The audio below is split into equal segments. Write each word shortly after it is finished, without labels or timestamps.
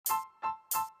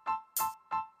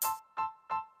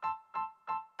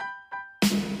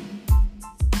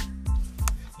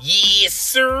Yes,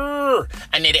 sir.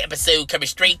 Another episode coming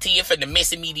straight to you from the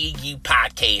Messy Media U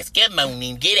podcast. Good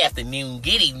morning, good afternoon,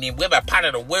 good evening, whatever part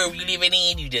of the world you're living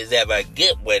in, you just have a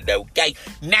good one, okay?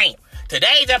 Now,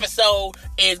 today's episode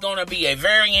is going to be a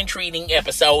very intriguing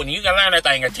episode, and you can learn a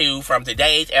thing or two from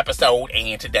today's episode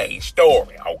and today's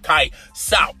story, okay?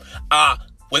 So,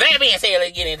 with that being said,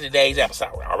 let's get into today's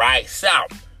episode, all right? So,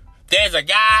 there's a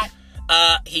guy,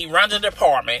 he runs a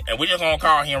department, and we're just going to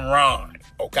call him Ron.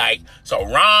 Okay, so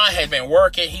Ron has been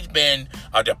working. He's been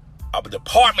a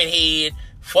department head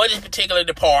for this particular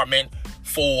department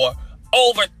for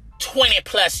over 20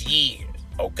 plus years.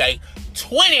 Okay,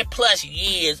 20 plus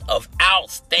years of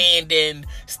outstanding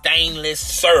stainless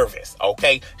service.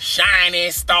 Okay, shining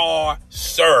star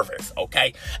service.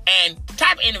 Okay, and the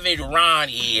type of individual Ron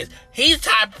is, he's the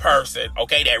type of person,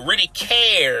 okay, that really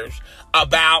cares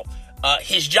about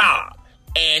his job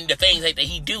and the things that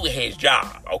he do with his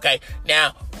job, okay?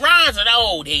 Now, Ron's an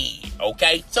old head,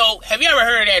 okay? So, have you ever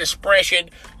heard that expression,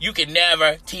 you can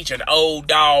never teach an old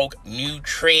dog new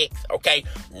tricks, okay?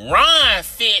 Ron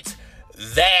fits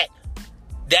that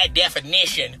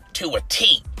definition to a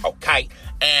T, okay?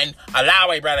 And allow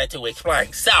my brother to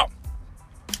explain. So,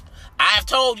 I've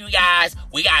told you guys,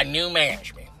 we got new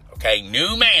management, okay?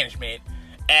 New management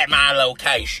at my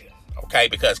location. Okay,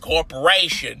 because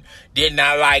corporation did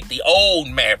not like the old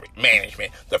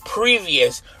management, the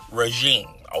previous regime,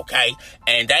 okay?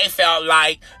 And they felt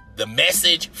like the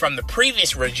message from the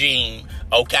previous regime,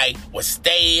 okay, was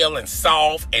stale and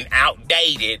soft and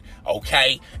outdated,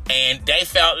 okay? And they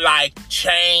felt like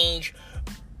change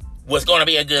was going to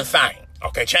be a good thing.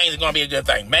 Okay, change is going to be a good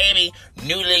thing. Maybe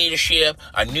new leadership,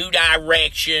 a new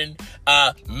direction,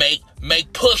 may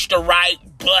push the right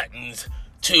buttons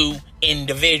to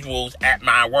individuals at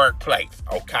my workplace,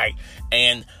 okay?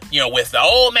 And, with the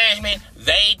old management,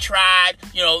 they tried,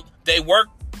 they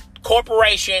worked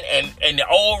corporation and the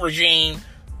old regime,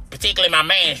 particularly my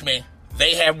management,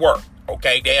 they have worked,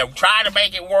 okay? They have tried to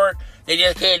make it work. They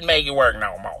just couldn't make it work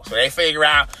no more. So they figure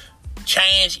out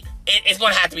change, it's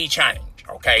going to have to be changed,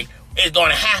 okay? It's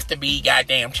going to have to be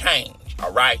goddamn change,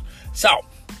 all right? So,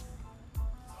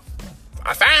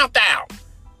 I found out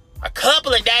a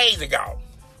couple of days ago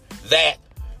that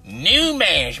new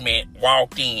management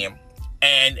walked in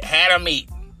and had a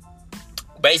meeting.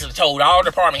 Basically told all the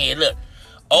department heads, look,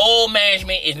 old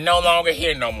management is no longer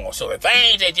here no more. So the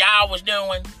things that y'all was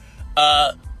doing,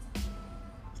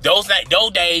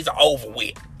 those days are over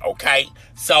with, okay?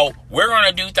 So we're going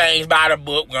to do things by the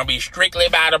book. We're going to be strictly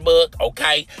by the book,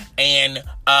 okay? And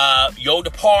your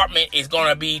department is going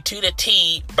to be to the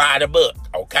T by the book,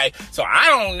 okay? So I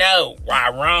don't know why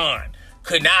Ron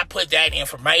could not put that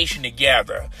information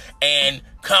together and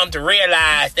come to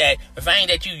realize that the thing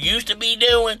that you used to be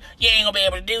doing, you ain't gonna be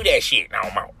able to do that shit no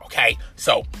more, okay?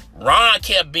 So, Ron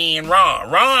kept being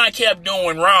Ron. Ron kept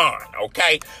doing Ron,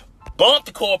 okay? Bump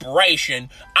the corporation,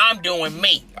 I'm doing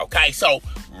me, okay? So,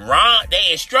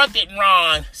 they instructed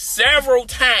Ron several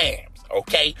times,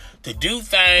 okay, to do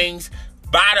things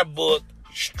by the book,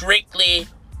 strictly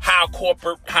how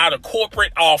the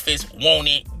corporate office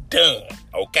wanted done,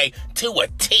 okay, to a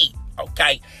T,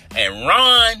 okay, and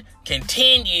Ron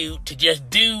continued to just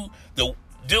do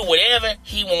whatever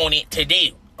he wanted to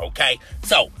do, okay.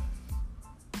 So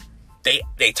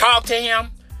they talked to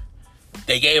him,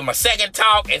 they gave him a second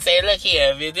talk and said, look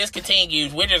here, if this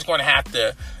continues, we're just going to have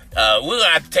to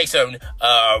take some,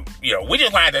 we're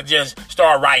just going to have to just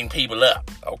start writing people up,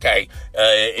 okay?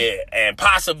 And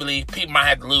possibly people might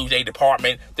have to lose their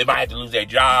department. They might have to lose their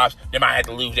jobs. They might have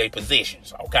to lose their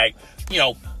positions, okay?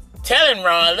 Telling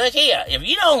Ron, look here, if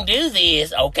you don't do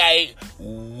this, okay,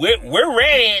 we're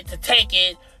ready to take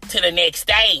it to the next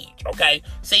stage, okay?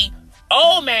 See,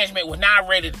 old management was not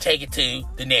ready to take it to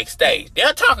the next stage.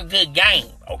 They'll talk a good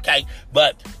game, okay?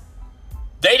 But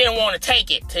they didn't want to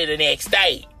take it to the next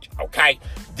stage. Okay,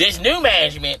 this new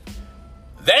management,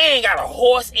 they ain't got a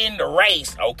horse in the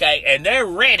race, okay, and they're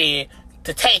ready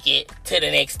to take it to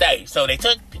the next stage. So they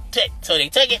took it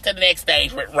to the next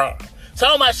stage with Ron.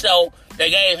 So much so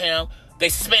they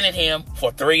suspended him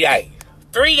for 3 days.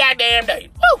 3 goddamn days.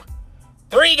 Woo!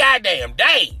 3 goddamn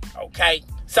days. Okay,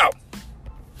 so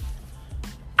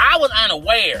I was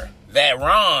unaware that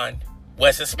Ron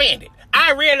was suspended.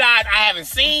 I realized I haven't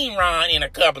seen Ron in a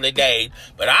couple of days,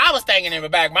 but I was thinking in the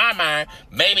back of my mind,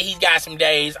 maybe he's got some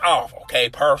days off, okay,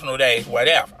 personal days,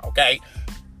 whatever, okay.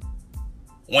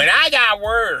 When I got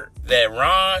word that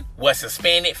Ron was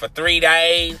suspended for 3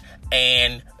 days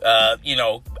and,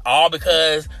 all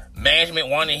because management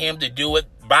wanted him to do it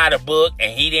by the book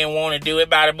and he didn't want to do it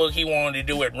by the book, he wanted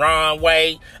to do it Ron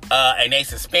way, and they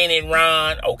suspended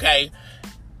Ron, okay.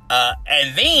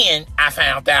 And then I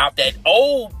found out that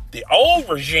the old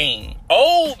regime,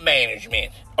 old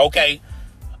management, okay,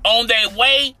 on their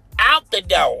way out the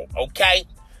door, okay,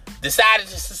 decided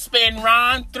to suspend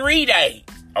Ron 3 days,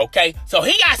 okay? So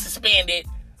he got suspended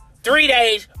 3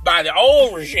 days by the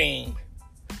old regime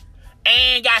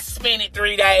and got suspended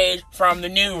 3 days from the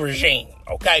new regime,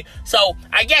 okay? So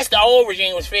I guess the old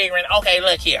regime was figuring, okay,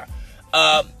 look here,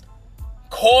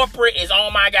 corporate is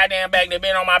on my goddamn back. They've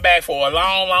been on my back for a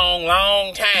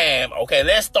long time. Okay,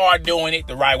 let's start doing it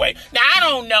the right way. Now, I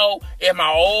don't know if my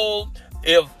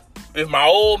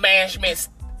old management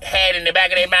had in the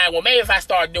back of their mind, well, maybe if I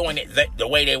start doing it the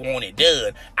way they want it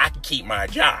done, I can keep my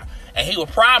job. And he was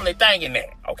probably thinking that.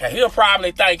 Okay, he was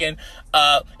probably thinking,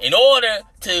 in order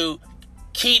to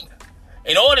keep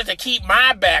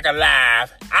my back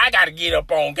alive, I got to get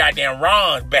up on goddamn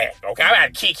Ron's back. Okay, I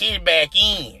got to kick his back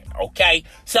in. Okay,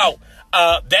 so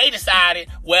they decided,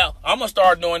 well, I'm going to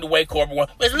start doing the way corporate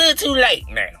wants. But it's a little too late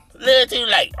now. A little too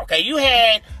late. Okay, you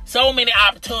had so many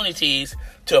opportunities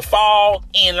to fall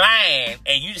in line,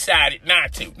 and you decided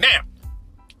not to. Now,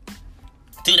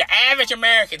 to the average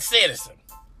American citizen,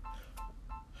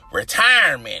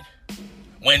 retirement,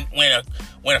 when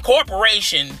a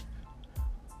corporation,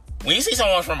 when you see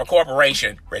someone from a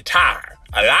corporation retire,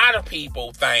 a lot of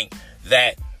people think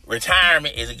that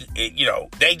retirement is,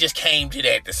 they just came to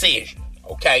that decision,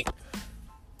 okay?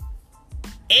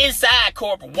 Inside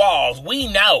corporate walls, we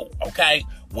know, okay,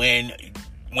 when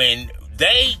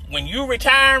you're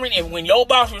retiring and when your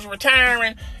boss was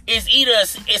retiring,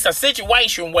 it's a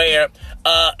situation where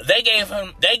they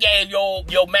gave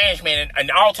your management an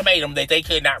ultimatum that they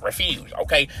could not refuse,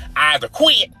 okay? Either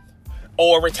quit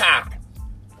or retire.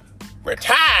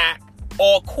 Retire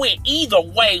or quit. Either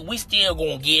way, we still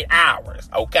gonna get ours,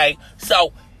 okay?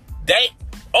 So,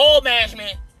 old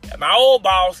management, my old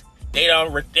boss, they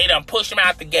done pushed him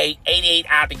out the gate, 88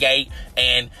 out the gate,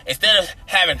 and instead of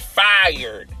having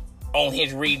fired on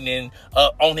his reasonings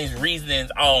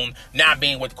on not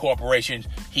being with the corporation,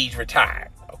 he's retired,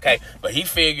 okay? But he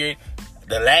figured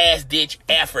the last ditch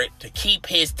effort to keep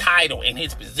his title and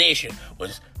his position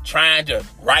was trying to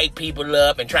write people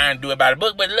up and trying to do it by the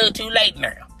book, but a little too late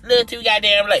now. A little too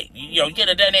goddamn late. You could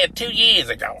have done that 2 years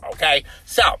ago, okay?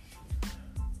 So,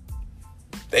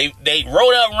 they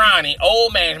wrote up Ronnie,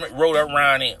 old management wrote up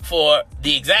Ronnie for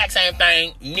the exact same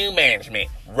thing new management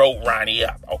wrote Ronnie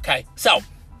up, okay? So,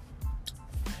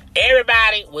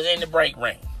 everybody was in the break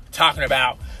room talking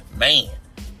about, man,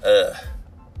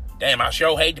 damn, I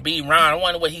sure hate to be Ron. I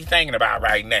wonder what he's thinking about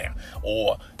right now.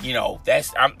 Or,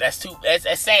 that's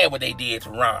sad what they did to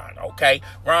Ron, okay?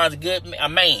 Ron's a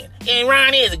man. And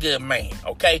Ron is a good man,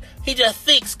 okay? He just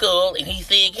thick-skulled and he's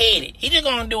thick-headed. He just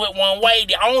gonna do it one way,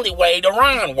 the only way, the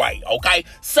Ron way, okay?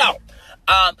 So,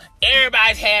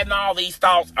 everybody's having all these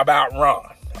thoughts about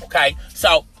Ron, okay?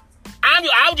 So, I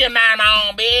was just minding my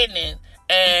own business.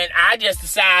 And I just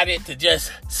decided to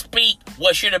just speak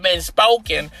what should have been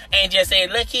spoken and just say,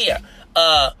 look here,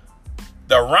 the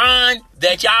Ron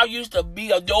that y'all used to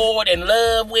be adored and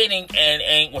loved with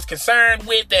and was concerned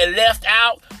with that left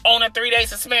out on a 3-day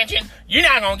suspension, you're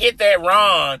not going to get that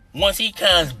Ron once he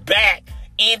comes back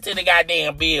into the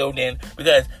goddamn building,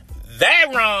 because that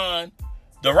Ron,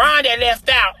 the Ron that left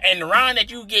out and the Ron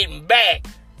that you getting back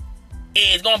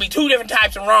is going to be two different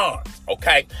types of Rons,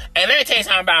 okay? And let me tell you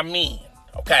something about men.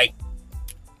 Okay,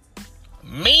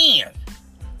 men,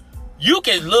 you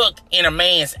can look in a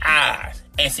man's eyes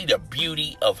and see the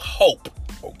beauty of hope,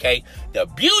 okay? The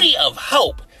beauty of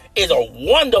hope is a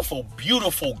wonderful,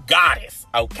 beautiful goddess,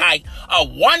 okay? A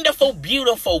wonderful,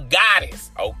 beautiful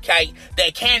goddess, okay?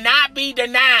 That cannot be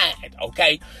denied,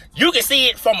 okay? You can see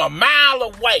it from a mile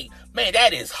away. Man,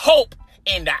 that is hope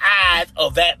in the eyes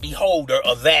of that beholder,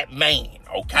 of that man,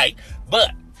 okay?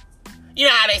 But, you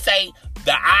know how they say,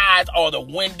 the eyes are the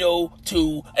window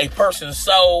to a person's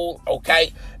soul,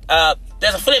 okay?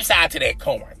 There's a flip side to that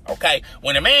coin, okay?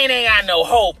 When a man ain't got no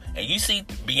hope and you see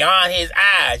beyond his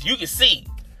eyes, you can see,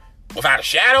 without a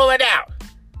shadow of a doubt,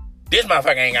 this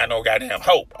motherfucker ain't got no goddamn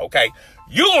hope, okay?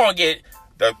 You gonna get,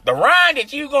 the Ron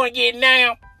that you gonna get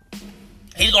now,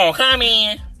 he's gonna come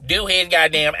in, do his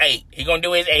goddamn 8. He's gonna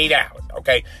do his 8 hours,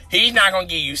 okay? He's not gonna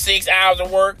give you 6 hours of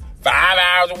work, 5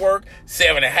 hours of work,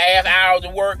 7.5 hours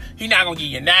of work. He's not going to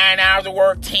give you 9 hours of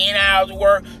work, 10 hours of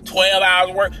work, 12 hours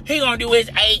of work. He's going to do his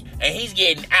 8 and he's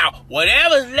getting out.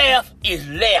 Whatever's left is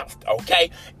left,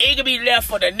 okay? It could be left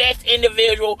for the next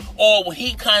individual or when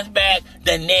he comes back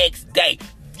the next day.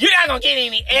 You're not going to get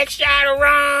any extra out of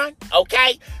Ron,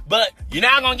 okay? But you're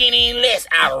not going to get any less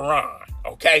out of Ron,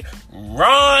 okay?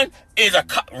 Ron is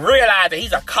realize that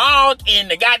he's a cog in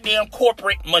the goddamn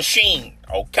corporate machine,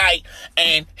 okay?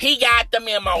 And he got the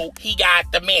memo, he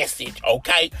got the message,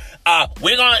 okay?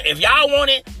 If y'all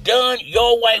want it done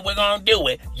your way, we're gonna do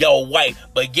it your way.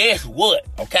 But guess what,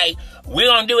 okay? We're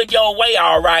gonna do it your way,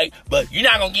 all right, but you're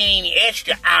not gonna get any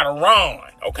extra out of Ron,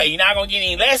 okay? You're not gonna get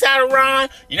any less out of Ron,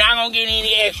 you're not gonna get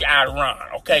any extra out of Ron,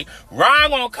 okay? Ron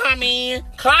gonna come in,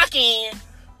 clock in,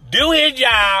 do his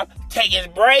job, take his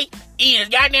break, eat his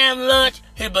goddamn lunch,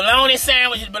 his bologna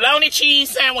sandwich, his bologna cheese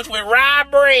sandwich with rye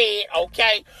bread,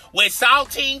 okay? With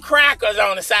saltine crackers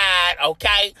on the side,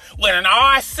 okay? With an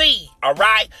RC, all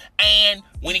right? And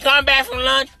when he come back from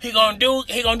lunch, he gonna do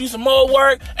some more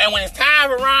work. And when it's time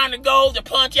for Ron to go to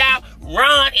punch out,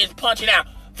 Ron is punching out.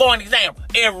 For an example,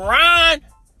 if Ron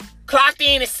clocked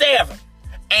in at 7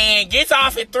 and gets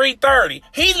off at 3:30,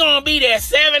 he's gonna be there at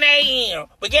 7 a.m.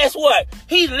 But guess what?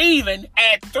 He's leaving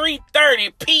at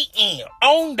 3:30 p.m.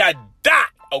 on the dot,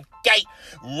 okay?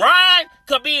 Ron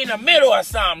could be in the middle of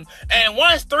something, and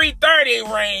once 3:30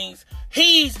 rings,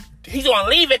 he's gonna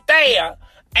leave it there,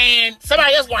 and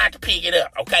somebody else gonna have to pick it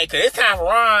up, okay? Because it's time for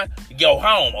Ron to go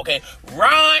home, okay?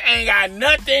 Ron ain't got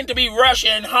nothing to be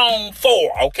rushing home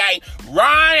for, okay?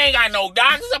 Ron ain't got no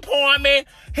doctor's appointment.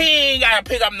 He ain't got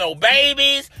to pick up no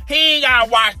babies. He ain't got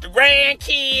to watch the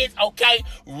grandkids, okay?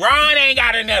 Ron ain't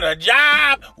got another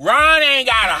job. Ron ain't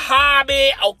got a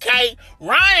hobby, okay?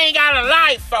 Ron ain't got a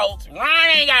life, folks. Ron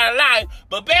ain't got a life.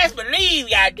 But best believe,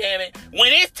 goddammit,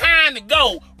 when it's time to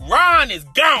go, Ron is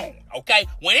gone, okay?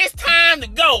 When it's time to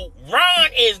go, Ron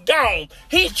is gone.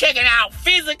 He's checking out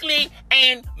physically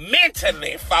and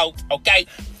mentally, folks, okay?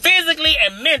 Physically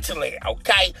and mentally,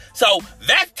 okay? So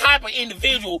that's the type of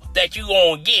individual that you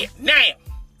gonna get. Now,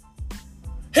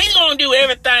 he's gonna do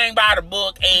everything by the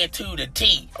book and to the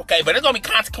T, okay? But there's gonna be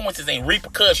consequences and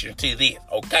repercussions to this,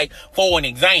 okay? For an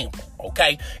example,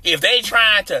 okay? If they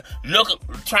trying to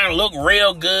look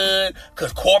real good,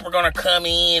 cause corporate gonna come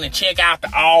in and check out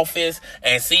the office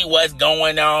and see what's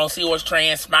going on, see what's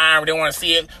transpiring. They want to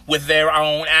see it with their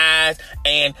own eyes.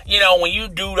 And you know, when you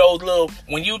do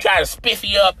when you try to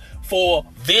spiffy up for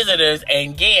visitors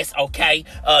and guests, okay,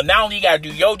 not only you gotta do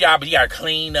your job, but you gotta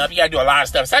clean up, you gotta do a lot of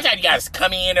stuff. Sometimes you gotta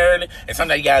come in early, and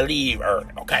sometimes you gotta leave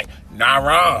early, okay? Not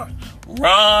Ron.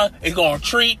 Ron is gonna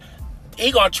treat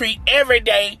every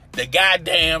day the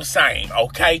goddamn same,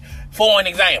 okay? For an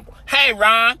example, hey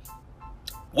Ron,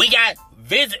 we're gonna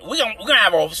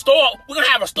have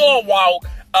a store walk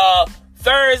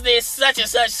Thursday, such and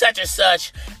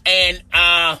such, and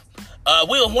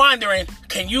we were wondering,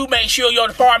 can you make sure your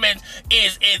department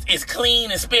is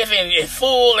clean and spiffy and is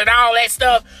full and all that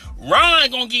stuff? Ron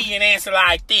gonna give you an answer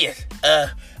like this.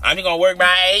 I'm just gonna work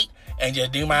by 8 and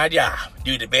just do my job,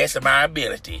 do the best of my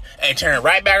ability, and turn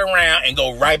right back around and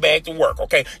go right back to work,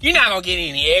 okay? You're not gonna get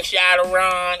any extra out of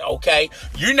Ron, okay?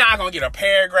 You're not gonna get a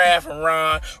paragraph from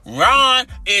Ron. Ron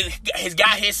has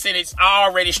got his sentence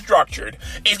already structured.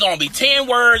 It's gonna be 10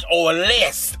 words or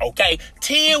less, okay?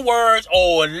 10 words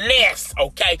or less,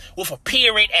 okay? With a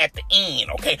period at the end,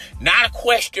 okay? Not a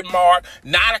question mark,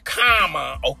 not a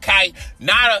comma, okay?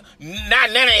 Not none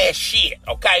of that shit,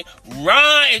 okay?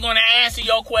 Ron is gonna answer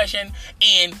your question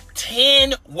in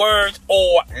 10 words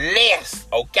or less,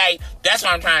 okay? That's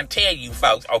what I'm trying to tell you,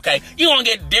 folks, okay? You're gonna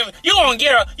get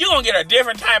a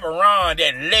different type of Ron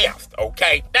that left,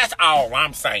 okay? That's all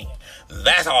I'm saying.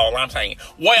 That's all I'm saying.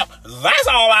 Well, that's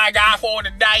all I got for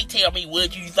today. Tell me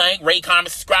what you think. Rate,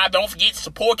 comment, subscribe. Don't forget to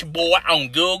support your boy on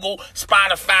Google,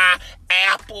 Spotify,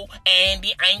 Apple, and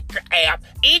the Anchor app.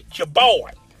 It's your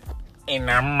boy. And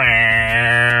I'm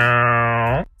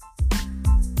out.